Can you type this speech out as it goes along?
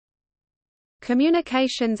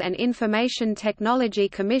Communications and Information Technology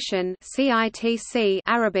Commission (CITC)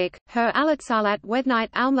 Arabic: Her Alitsalat Wednight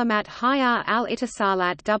Almamat Hayar al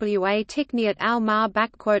Itisalat wa Tikniyat al Mar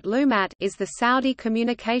Lumat is the Saudi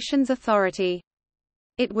Communications Authority.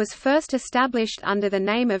 It was first established under the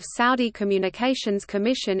name of Saudi Communications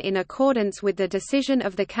Commission in accordance with the decision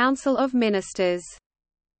of the Council of Ministers.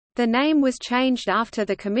 The name was changed after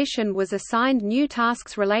the Commission was assigned new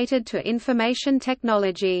tasks related to information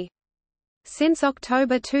technology. Since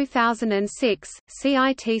October 2006,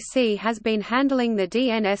 CITC has been handling the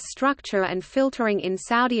DNS structure and filtering in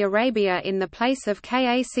Saudi Arabia in the place of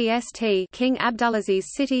KACST, King Abdulaziz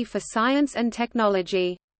City for Science and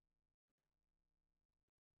Technology.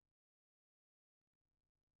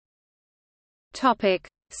 Topic: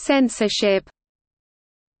 Censorship.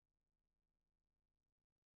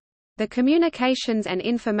 The Communications and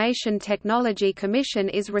Information Technology Commission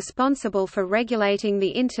is responsible for regulating the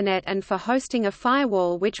Internet and for hosting a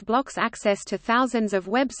firewall which blocks access to thousands of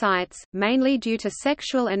websites, mainly due to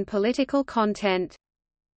sexual and political content.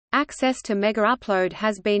 Access to mega-upload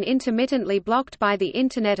has been intermittently blocked by the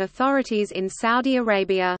Internet authorities in Saudi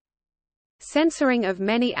Arabia. Censoring of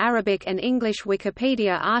many Arabic and English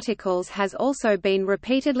Wikipedia articles has also been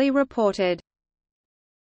repeatedly reported.